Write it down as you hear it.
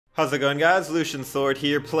How's it going, guys? Lucian Sword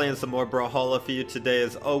here, playing some more Brawlhalla for you today.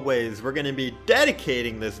 As always, we're going to be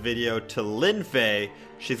dedicating this video to Lin Fei.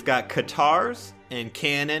 She's got Katars and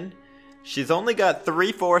Cannon. She's only got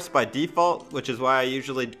 3/4 by default, which is why I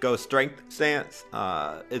usually go strength stance.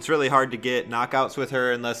 It's really hard to get knockouts with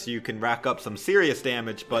her unless you can rack up some serious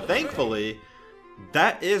damage, but thankfully,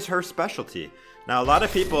 that is her specialty. Now, a lot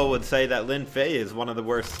of people would say that Lin Fei is one of the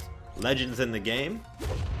worst legends in the game.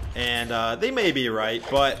 And they may be right,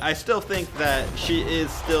 but I still think that she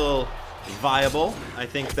is still viable. I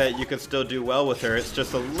think that you can still do well with her. It's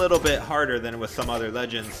just a little bit harder than with some other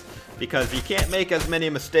legends because you can't make as many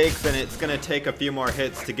mistakes and it's going to take a few more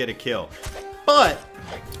hits to get a kill. But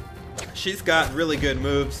she's got really good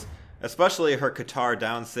moves, especially her Katar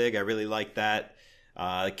down sig. I really like that.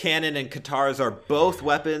 Cannon and Katars are both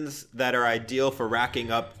weapons that are ideal for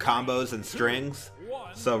racking up combos and strings.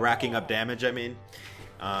 So racking up damage, I mean.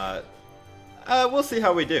 We'll see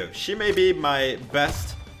how we do. She may be my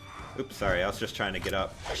best... Oops, sorry, I was just trying to get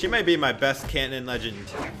up. She may be my best Cannon legend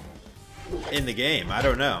in the game. I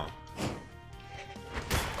don't know.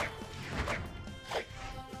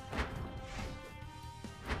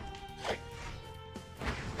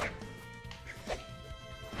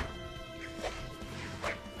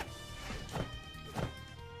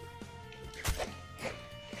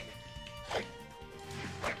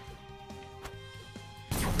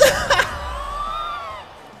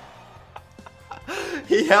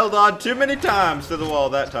 He held on too many times to the wall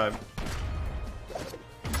that time.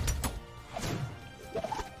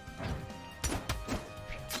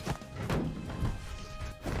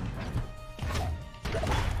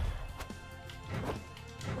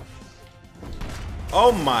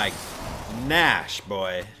 Oh my Nash,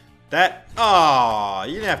 boy. That, oh,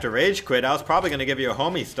 you didn't have to rage quit. I was probably going to give you a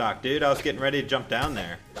homie stock, dude. I was getting ready to jump down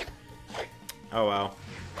there. Oh well.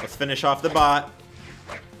 Let's finish off the bot.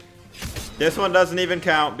 This one doesn't even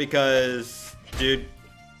count because, dude,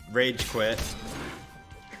 rage quit.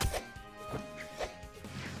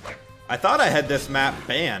 I thought I had this map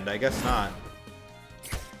banned. I guess not.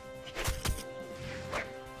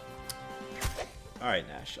 All right,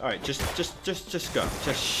 Nash. All right, just go.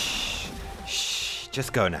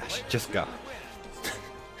 Just go, Nash. Just go. All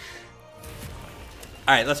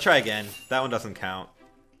right, let's try again. That one doesn't count.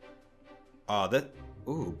 Oh,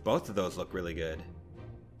 ooh, both of those look really good.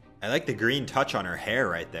 I like the green touch on her hair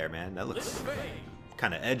right there, man. That looks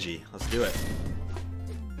kind of edgy. Let's do it.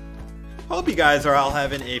 Hope you guys are all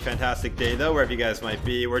having a fantastic day, though, wherever you guys might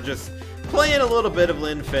be. We're just playing a little bit of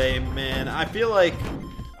Lin Fei, man. I feel like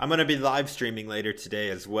I'm going to be live streaming later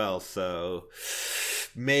today as well, so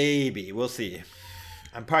maybe. We'll see.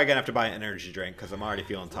 I'm probably going to have to buy an energy drink because I'm already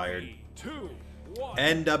feeling tired. 3, 2, 1,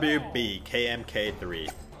 NWB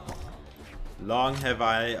KMK3. Long have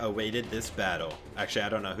I awaited this battle. Actually, I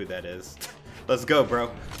don't know who that is. Let's go,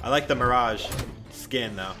 bro. I like the Mirage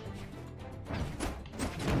skin, though.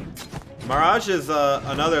 Mirage is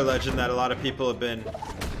another legend that a lot of people have been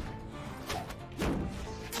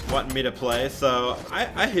wanting me to play, so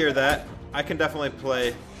I hear that. I can definitely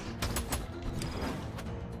play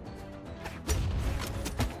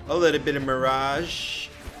a little bit of Mirage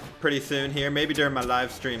pretty soon here. Maybe during my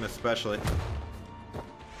live stream especially.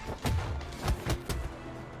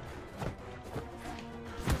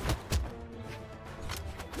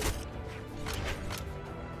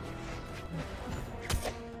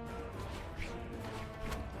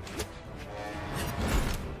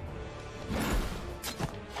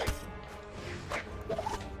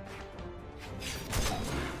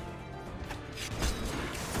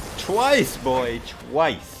 Twice, boy,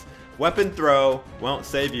 twice. Weapon throw won't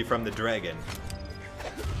save you from the dragon.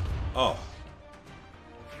 Oh.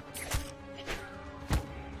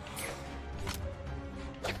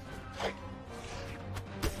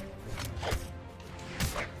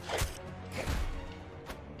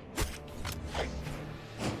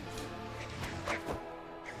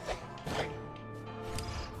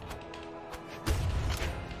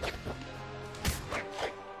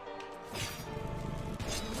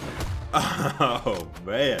 Oh,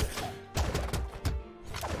 man.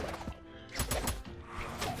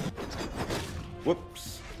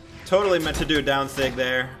 Whoops. Totally meant to do a down sig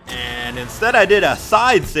there. And instead I did a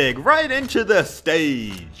side sig right into the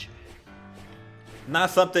stage.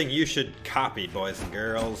 Not something you should copy, boys and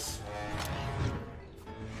girls.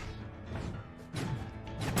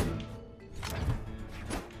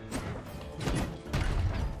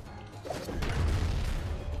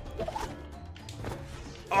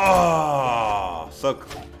 Oh, so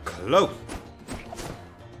close.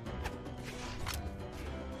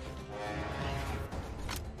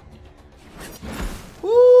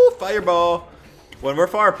 Woo, fireball. When we're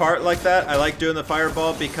far apart like that, I like doing the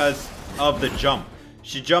fireball because of the jump.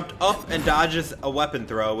 She jumped up and dodges a weapon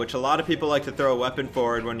throw, which a lot of people like to throw a weapon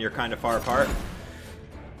forward when you're kind of far apart.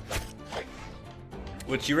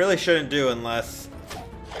 Which you really shouldn't do unless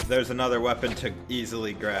there's another weapon to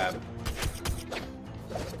easily grab.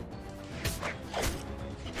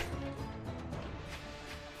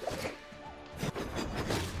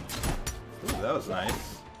 Ooh, that was nice.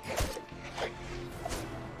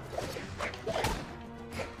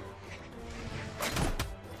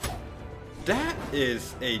 That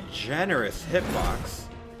is a generous hitbox.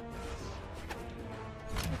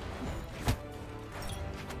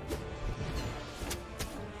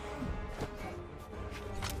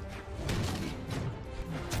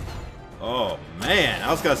 Oh man, I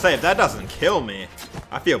was gonna say, if that doesn't kill me,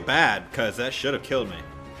 I feel bad, because that should have killed me.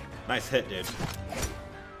 Nice hit, dude.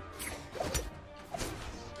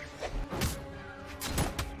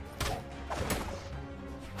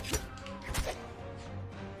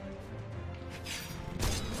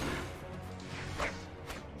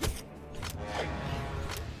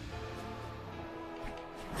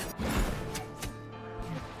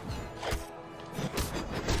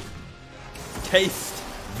 Taste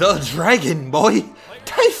the dragon, boy!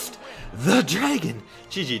 Taste the dragon!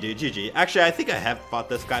 GG, dude, GG. Actually, I think I have fought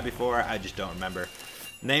this guy before, I just don't remember.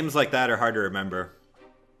 Names like that are hard to remember,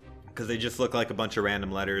 because they just look like a bunch of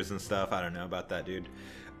random letters and stuff. I don't know about that, dude.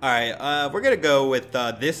 Alright, we're gonna go with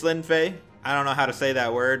this Linfei. I don't know how to say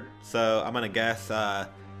that word, so I'm gonna guess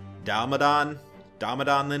Dalmadon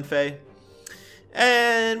Linfei.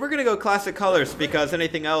 And we're gonna go classic colors, because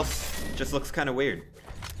anything else just looks kind of weird.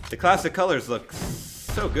 The classic colors look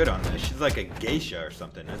so good on this. She's like a geisha or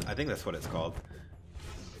something. I think that's what it's called.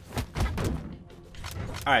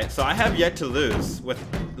 Alright, so I have yet to lose with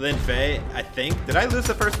Linfei, I think. Did I lose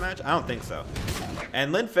the first match? I don't think so.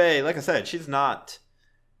 And Linfei, like I said, she's not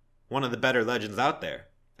one of the better legends out there.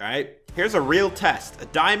 Alright, here's a real test. A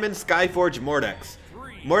Diamond Skyforge Mordex.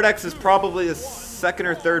 Mordex is probably the second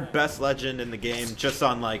or third best legend in the game, just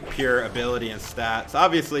on like pure ability and stats.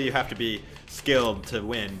 Obviously, you have to be skilled to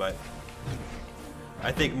win, but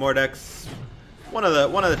I think Mordex one of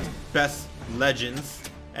the best legends,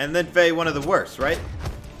 and then Linfei one of the worst, right?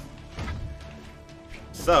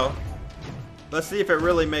 So let's see if it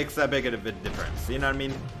really makes that big of a difference. You know what I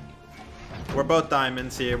mean? We're both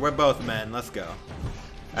diamonds here. We're both men. Let's go.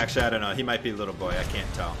 Actually, I don't know. He might be a little boy. I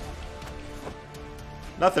can't tell.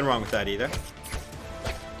 Nothing wrong with that either.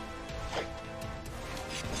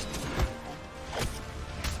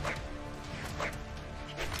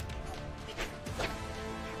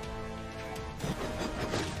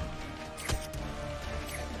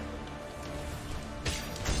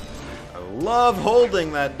 Love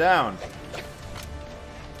holding that down.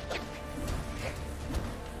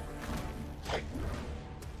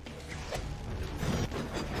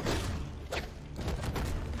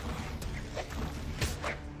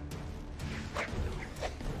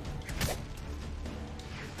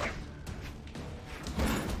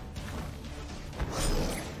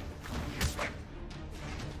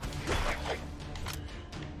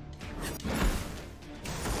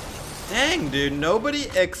 Dang, dude, nobody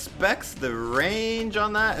expects the range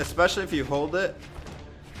on that, especially if you hold it.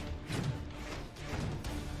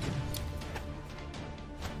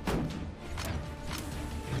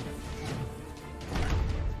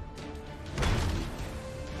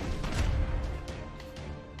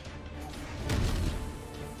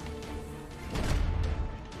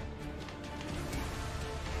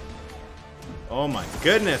 Oh my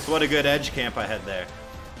goodness, what a good edge camp I had there.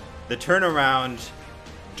 The turnaround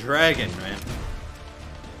dragon, man.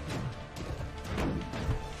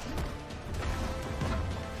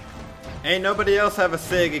 Ain't nobody else have a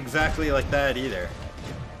SIG exactly like that either.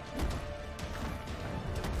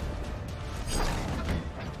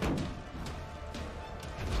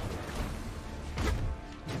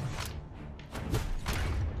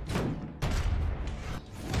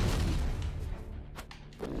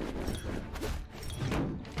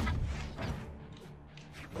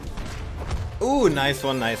 Ooh, nice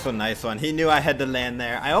one, nice one, nice one. He knew I had to land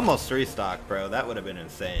there. I almost restocked, bro. That would have been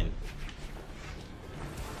insane.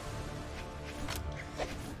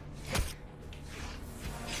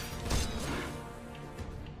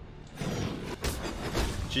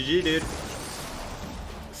 GG, dude.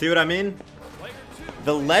 See what I mean?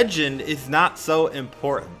 The legend is not so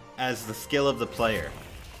important as the skill of the player.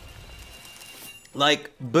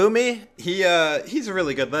 Like Boomy, he's a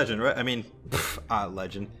really good legend, right? I mean,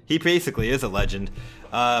 legend. He basically is a legend.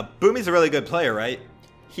 Boomy's a really good player, right?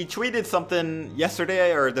 he tweeted something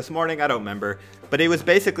yesterday or this morning, I don't remember. But it was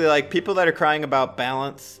basically like people that are crying about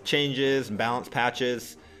balance changes and balance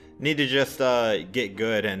patches need to just get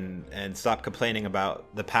good and stop complaining about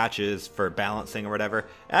the patches for balancing or whatever.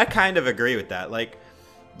 And I kind of agree with that. Like,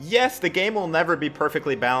 yes, the game will never be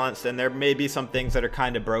perfectly balanced, and there may be some things that are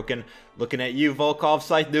kind of broken. Looking at you, Volkov,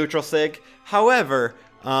 Scythe Neutral Sig. However,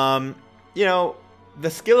 you know, the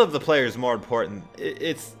skill of the player is more important.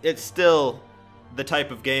 It's still the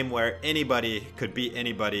type of game where anybody could beat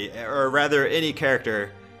anybody, or rather any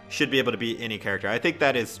character should be able to beat any character. I think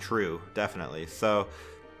that is true, definitely. So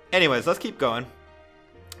anyways, let's keep going.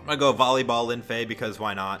 I'm gonna go volleyball Linfei because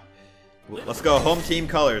why not? Let's go home team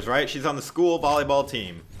colors, right? She's on the school volleyball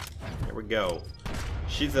team. Here we go.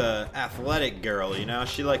 She's a athletic girl, you know?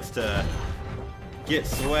 She likes to get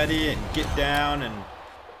sweaty and get down and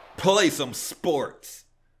play some sports.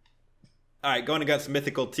 Alright, going against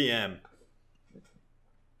Mythical TM.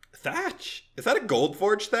 Thatch? Is that a Gold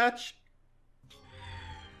Forge Thatch?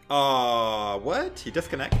 What? He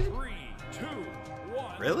disconnected? 3, 2,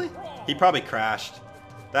 1. Really? He probably crashed.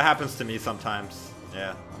 That happens to me sometimes.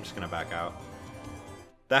 Yeah, I'm just gonna back out.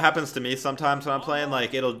 That happens to me sometimes when I'm playing.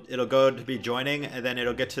 Like it'll go to be joining, and then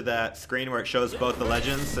it'll get to that screen where it shows both the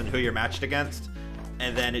legends and who you're matched against,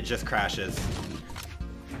 and then it just crashes.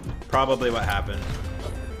 Probably what happened.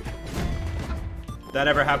 That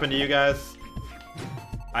ever happened to you guys?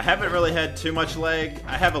 I haven't really had too much lag.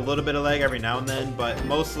 I have a little bit of lag every now and then, but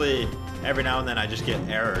mostly every now and then I just get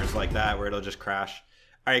errors like that where it'll just crash.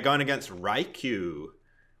 Alright, going against Raikou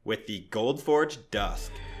with the Goldforge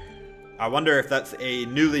Dusk. I wonder if that's a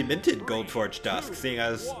newly minted Goldforge Dusk, seeing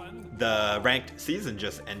as the ranked season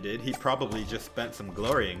just ended. He probably just spent some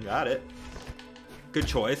glorying. Got it. Good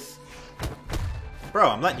choice. Bro,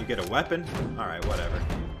 I'm letting you get a weapon. Alright, whatever.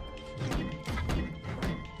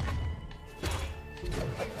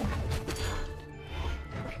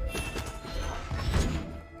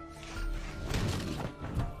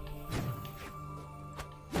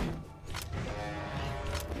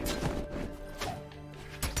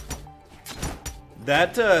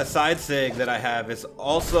 That side sig that I have is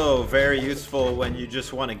also very useful when you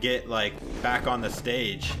just want to get like back on the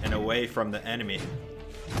stage and away from the enemy.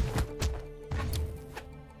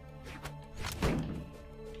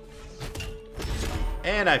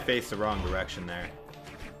 And I faced the wrong direction there.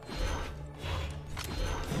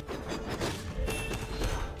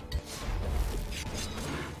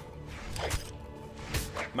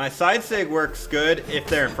 My side sig works good if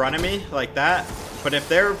they're in front of me like that. But if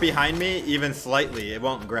they're behind me, even slightly, it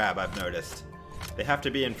won't grab, I've noticed. They have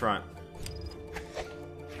to be in front.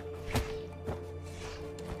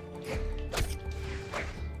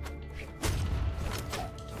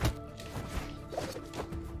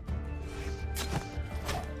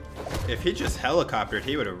 If he just helicoptered,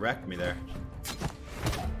 he would have wrecked me there.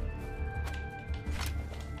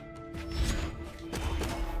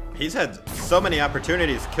 He's had so many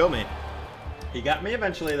opportunities to kill me. He got me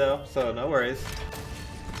eventually though, so no worries.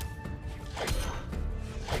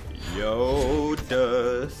 Yo,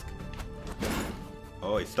 Dusk.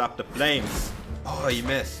 Oh, he stopped the flames. Oh, he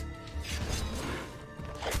missed.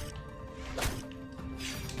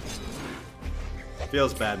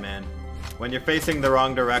 Feels bad, man. When you're facing the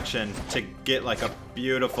wrong direction to get like a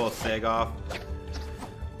beautiful sig off.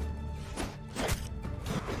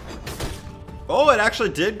 Oh, it actually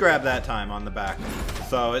did grab that time on the back.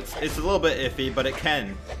 So it's a little bit iffy, but it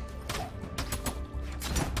can.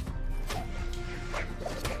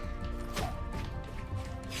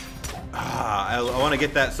 I want to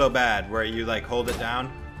get that so bad where you like hold it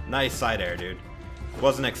down. Nice side air, dude.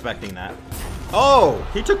 Wasn't expecting that. Oh,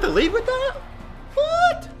 he took the lead with that?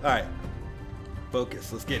 What? All right.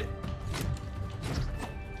 Focus, let's get it.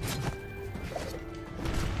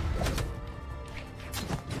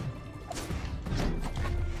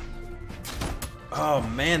 Oh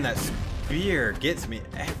man, that spear gets me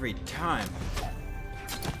every time.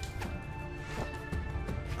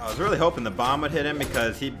 I was really hoping the bomb would hit him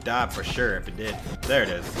because he'd die for sure if it did. There it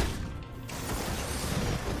is.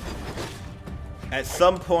 At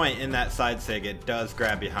some point in that side sig, it does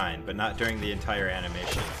grab behind, but not during the entire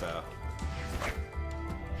animation, so.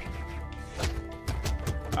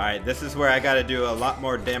 Alright, this is where I gotta do a lot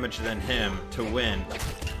more damage than him to win,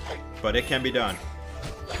 but it can be done.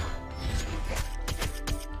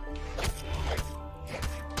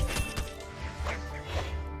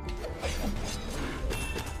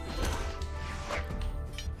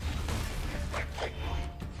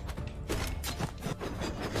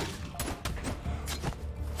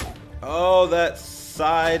 Oh, that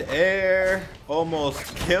side air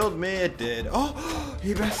almost killed me. It did. Oh,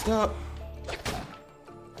 he messed up.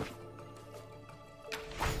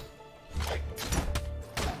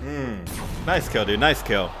 Nice kill, dude. Nice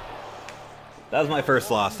kill. That was my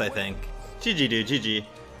first loss, I think. GG, dude. GG.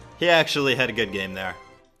 He actually had a good game there.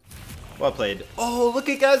 Well played. Oh, look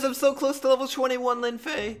at guys. I'm so close to level 21 Lin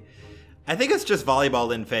Fei. I think it's just volleyball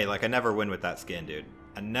Lin Fei. Like, I never win with that skin, dude.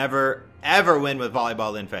 I never, ever win with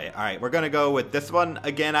volleyball Lin Fei. All right, we're going to go with this one.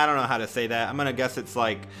 Again, I don't know how to say that. I'm going to guess it's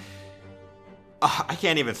like... I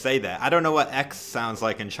can't even say that. I don't know what X sounds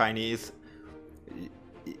like in Chinese.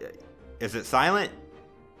 Is it silent?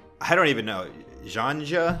 I don't even know.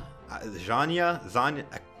 Zhanya? Xania?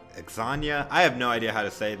 I have no idea how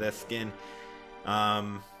to say this skin.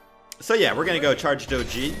 So yeah, we're gonna go charge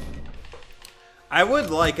Doji. I would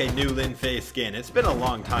like a new Lin Fei skin. It's been a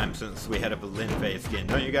long time since we had a Lin Fei skin.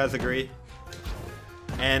 Don't you guys agree?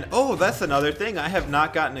 And oh, that's another thing. I have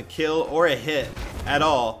not gotten a kill or a hit at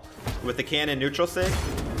all with the cannon neutral sig.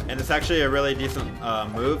 And it's actually a really decent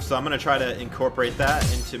move. So I'm gonna try to incorporate that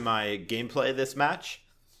into my gameplay this match.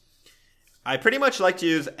 I pretty much like to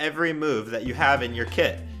use every move that you have in your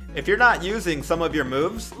kit. If you're not using some of your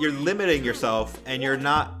moves, you're limiting yourself, and you're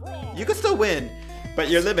not... You can still win, but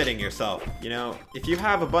you're limiting yourself, you know? If you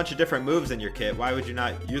have a bunch of different moves in your kit, why would you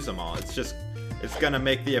not use them all? It's just... It's gonna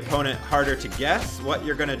make the opponent harder to guess what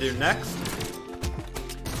you're gonna do next.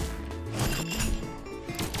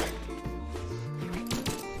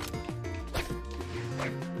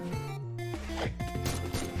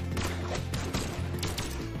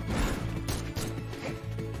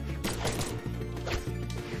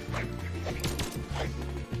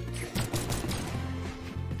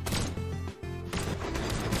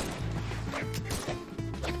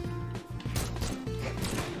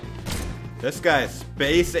 This guy's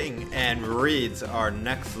spacing and reads are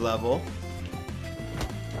next level.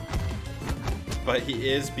 But he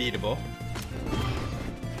is beatable.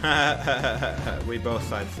 We both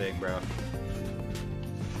side sig, bro.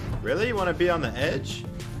 Really? You want to be on the edge?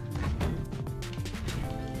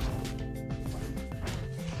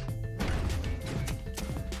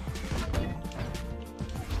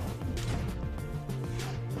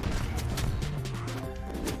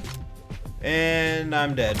 And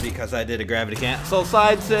I'm dead because I did a gravity cancel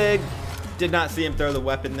side sig. Did not see him throw the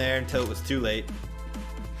weapon there until it was too late.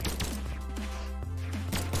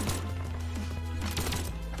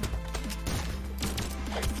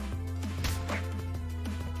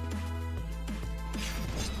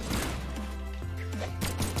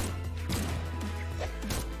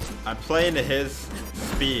 I'm playing to his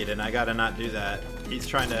speed and I gotta not do that. He's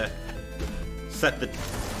trying to set the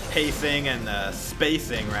pacing and the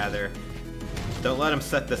spacing rather. Don't let him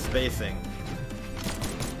set the spacing.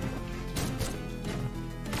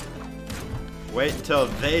 Wait until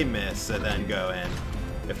they miss and then go in.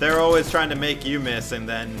 If they're always trying to make you miss and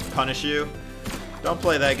then punish you, don't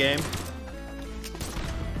play that game.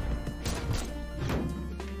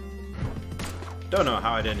 Don't know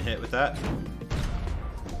how I didn't hit with that.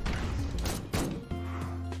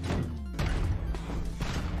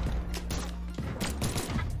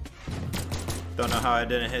 Don't know how I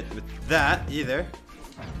didn't hit with that either.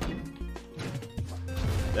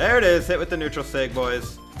 There it is. Hit with the neutral sig,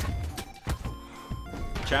 boys.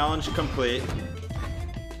 Challenge complete.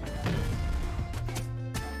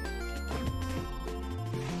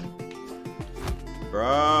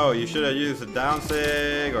 Bro, you should have used a down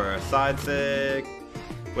sig or a side sig.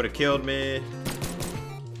 Would have killed me.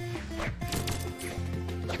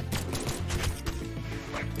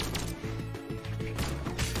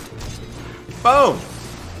 Boom!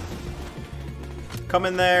 Come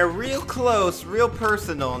in there real close, real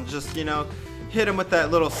personal, and just, you know, hit him with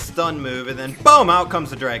that little stun move, and then boom, out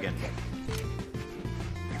comes the dragon.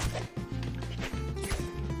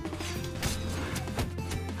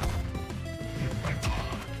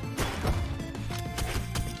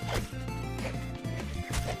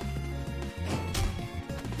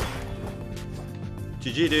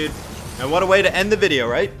 GG, dude. And what a way to end the video,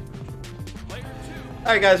 right?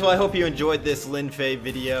 Alright guys, well I hope you enjoyed this Lin Fei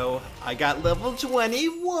video. I got level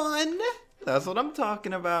 21. That's what I'm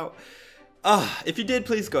talking about. If you did,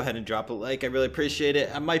 please go ahead and drop a like. I really appreciate it.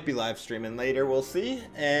 I might be live streaming later, we'll see.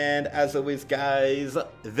 And as always guys,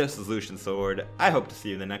 this is Lucian Sword. I hope to see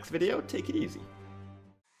you in the next video. Take it easy.